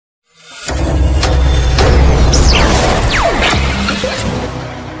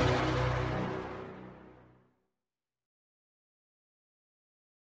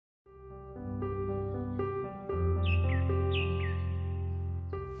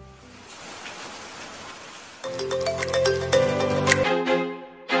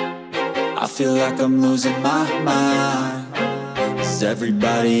feel like I'm losing my mind. Is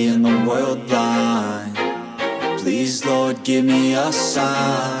everybody in the world blind? Please, Lord, give me a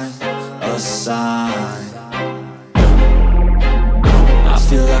sign, a sign. I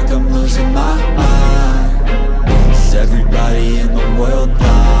feel like I'm losing my mind. Is everybody in the world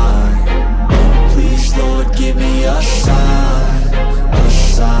blind? Please, Lord, give me a sign, a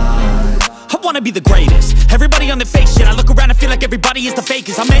sign. I wanna be the greatest. Everybody on the fake shit. I look around and feel like everybody is the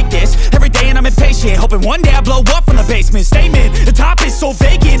fakest. I make this every day and I'm impatient, hoping one day I blow up from the basement. Statement, the top is so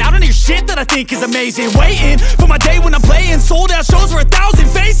vacant. I don't hear shit that I think is amazing. Waiting for my day when I'm playing sold out shows for 1,000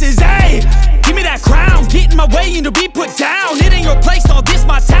 faces. Hey, give me that crown, get in my way and to be put down. It ain't your place, all this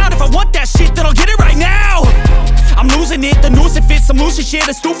my town. If I want that shit, then I'll get it right now. I'm losing it, the noose it fits. I'm losing shit,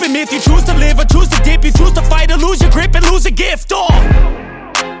 a stupid myth. You choose to live or choose to dip. You choose to fight or lose your grip and lose a gift.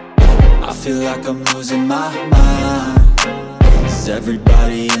 I feel like I'm losing my mind. Is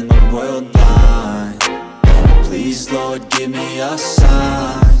everybody in the world blind? Please, Lord, give me a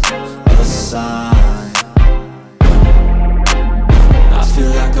sign, a sign. I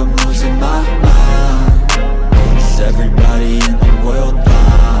feel like I'm losing my mind. Is everybody in the world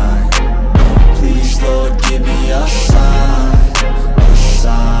blind? Please, Lord, give me a sign, a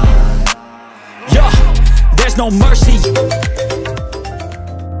sign. Yeah, there's no mercy.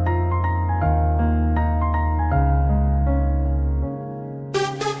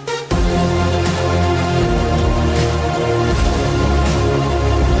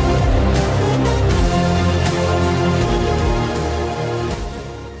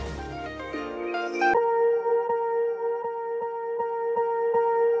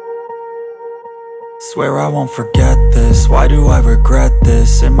 Swear I won't forget this, why do I regret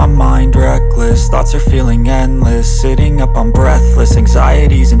this? In my mind reckless, thoughts are feeling endless. Sitting up, I'm breathless,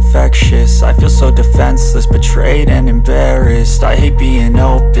 anxiety's infectious. I feel so defenseless, betrayed and embarrassed. I hate being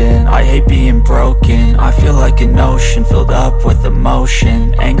open, I hate being broken. I feel like an ocean filled up with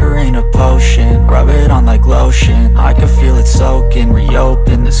emotion. Anger ain't a potion, rub it on like lotion. I can feel it soaking,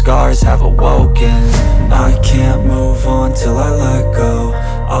 reopen, the scars have awoken. I can't move on till I let go.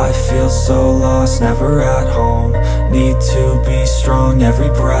 I feel so lost, never at home. Need to be strong, every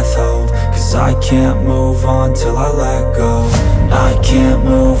breath hold. Cause I can't move on till I let go. I can't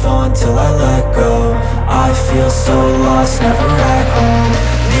move on till I let go. I feel so lost, never at home.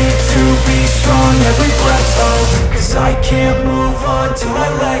 Need to be strong, every breath hold. Cause I can't move on till I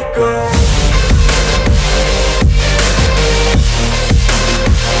let go.